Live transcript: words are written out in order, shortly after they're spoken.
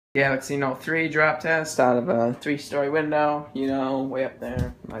Galaxy Note 3 drop test out of a 3-story window, you know, way up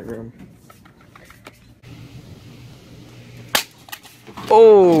there in my room.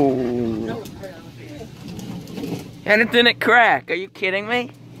 Oh! And it didn't crack. Are you kidding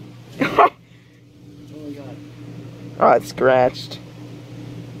me? Oh my god. Oh, it's scratched.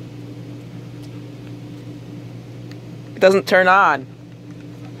 It doesn't turn on.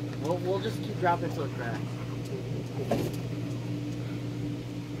 Well, we'll just keep dropping until it cracks.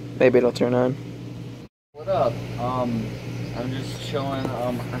 Maybe it'll turn on. What up? I'm just chilling.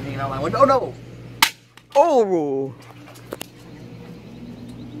 I'm hanging out my window. Oh no! Oh!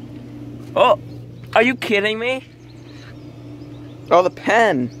 Oh! Are you kidding me? Oh, the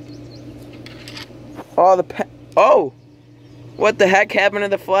pen. Oh, the pen. Oh! What the heck happened to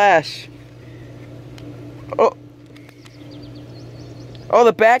the flash? Oh! Oh,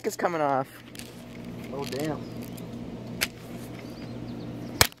 the back is coming off. Oh damn!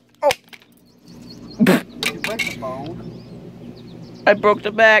 Oh! You break the phone. I broke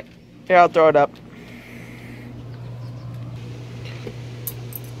the back. Here, I'll throw it up.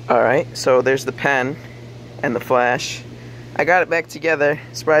 Alright, so there's the pen and the flash. I got it back together,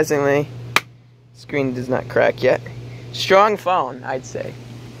 surprisingly. Screen does not crack yet. Strong phone, I'd say.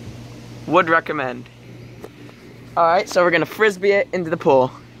 Would recommend. Alright, so we're gonna frisbee it into the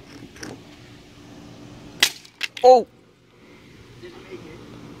pool. Oh!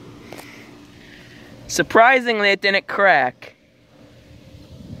 Surprisingly, it didn't crack.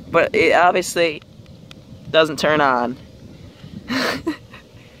 But it obviously doesn't turn on.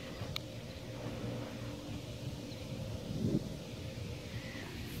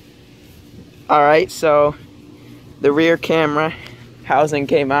 Alright, so the rear camera housing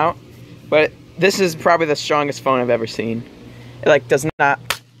came out, but this is probably the strongest phone I've ever seen. It like does not.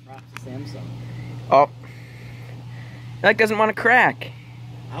 Samsung. Oh, it like doesn't want to crack.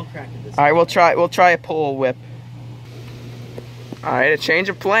 I'll crack it this. All right, we'll try a pull whip. All right, a change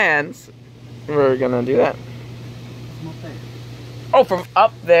of plans. We're gonna do that. From up there. Oh, from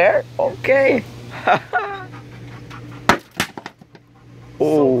up there? Okay.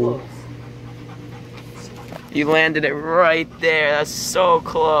 Oh. So You landed it right there. That's so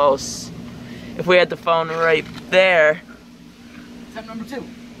close. If we had the phone right there. Step number 2.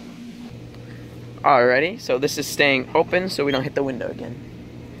 Alrighty, so this is staying open so we don't hit the window again.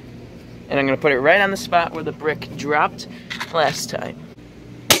 And I'm gonna put it right on the spot where the brick dropped last time.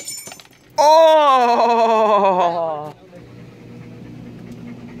 Oh!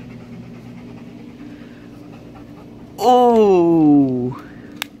 Oh!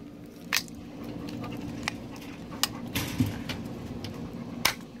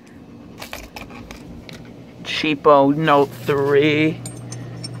 Cheapo Note 3.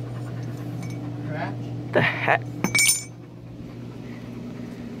 Crack? The heck?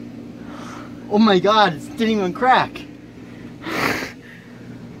 Oh my god, it didn't even crack.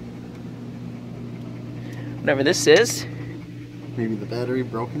 Whatever this is. Maybe the battery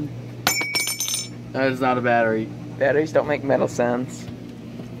broken? That is not a battery. Batteries don't make metal sounds.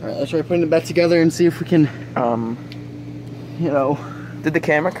 Alright, let's try putting it back together and see if we can, you know. Did the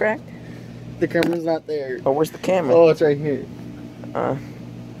camera crack? The camera's not there. Oh, where's the camera? Oh, it's right here.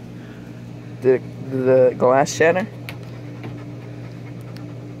 Did the glass shatter?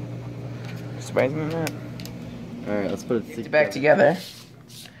 Surprising that. Alright, let's put it Back together.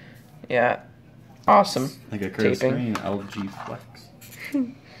 Yeah. Awesome. Like a curved Taping. screen, LG Flex.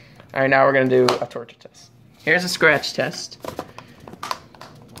 Alright, now we're gonna do a torture test. Here's a scratch test.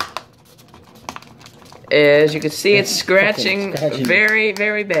 As you can see, it's scratching very,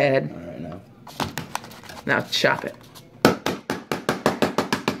 very bad. Alright, now. Now chop it.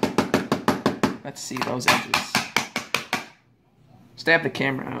 Let's see those edges. Stab the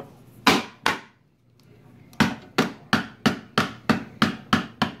camera out.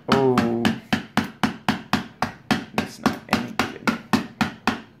 Oh, that's not any good.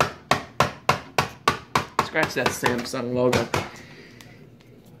 Scratch that Samsung logo.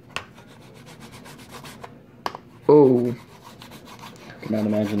 Oh. Cannot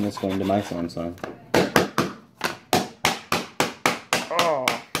imagine this going to my Samsung. Oh.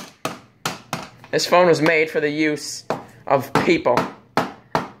 This phone was made for the use of people.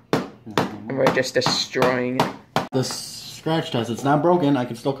 And we're just destroying it. The scratch test, it's not broken. I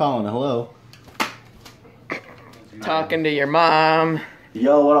can still call him. Hello. Talking to your mom.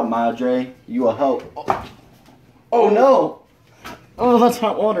 Yo, what up, Madre? You a hoe. Oh no! Oh, that's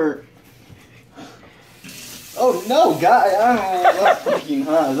hot water. Oh no, guy! I don't know what's fucking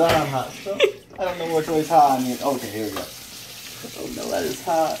hot. Is that hot? So, I don't know which way's hot. I mean, okay, here we go. Oh no, that is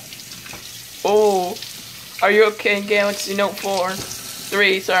hot. Oh, are you okay, Galaxy Note 4?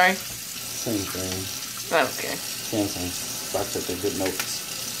 3, sorry. Same thing. I don't care. Samsung. Box up their good notes.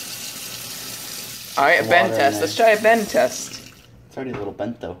 Alright, a bend Water in test. there. Let's try a bend test. It's already a little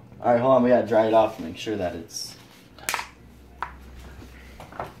bent though. Alright, hold on, we gotta dry it off to make sure that it's...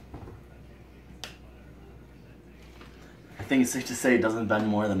 I think it's safe to say it doesn't bend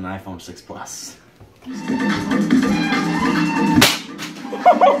more than an iPhone 6 Plus.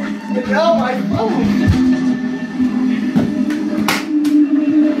 No, my phone!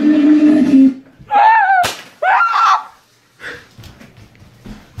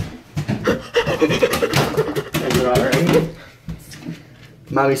 Is it alright?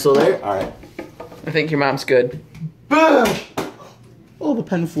 Mommy still there? Alright. I think your mom's good. Boom! Oh, the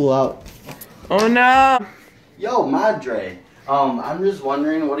pen flew out. Oh no! Yo, Madre. I'm just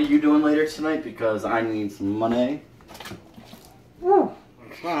wondering, what are you doing later tonight? Because I need some money. Woo.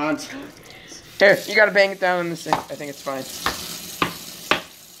 Come on. Here, you gotta bang it down in the sink. I think it's fine.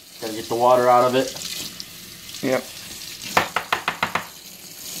 Gotta get the water out of it. Yep.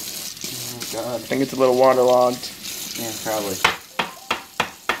 Oh, God. I think it's a little waterlogged. Yeah, probably.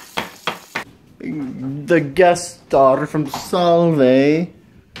 The guest star from Salve,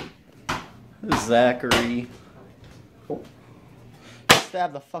 Zachary. Oh.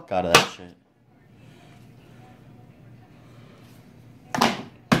 Stab the fuck out of that shit.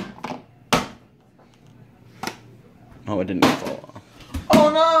 Oh, it didn't fall off. Oh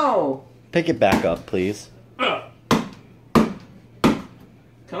no! Pick it back up, please. Come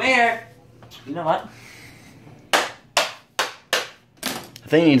here. You know what? I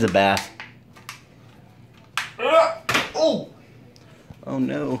think it needs a bath. Oh! Oh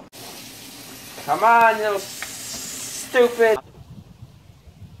no. Come on, you little stupid.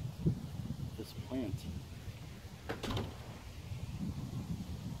 This plant.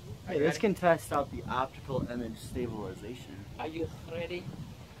 Hey, this can test out the optical image stabilization. Are you ready?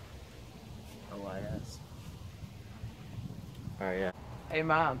 OIS. Alright, yeah. Hey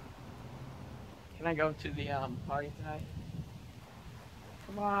mom, can I go to the party tonight?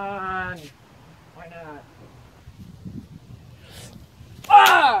 Come on. Why not?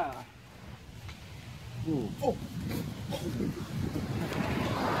 Ah! Ooh. Oh.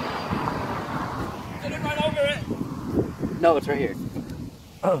 Did it run over it? No, it's right here.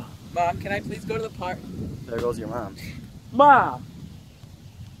 Oh. Mom, can I please go to the party? There goes your mom. Mom!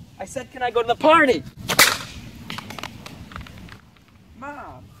 I said, can I go to the party?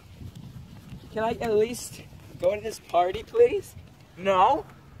 Mom! Can I at least go to this party, please? No?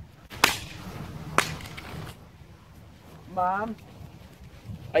 Mom?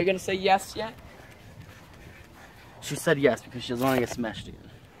 Are you gonna say yes yet? She said yes because she doesn't want to get smashed again.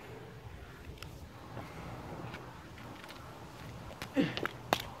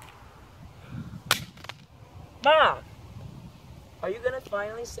 Mom! Are you gonna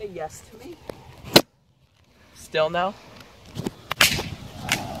finally say yes to me? Still no?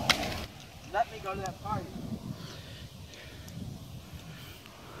 Let me go to that party.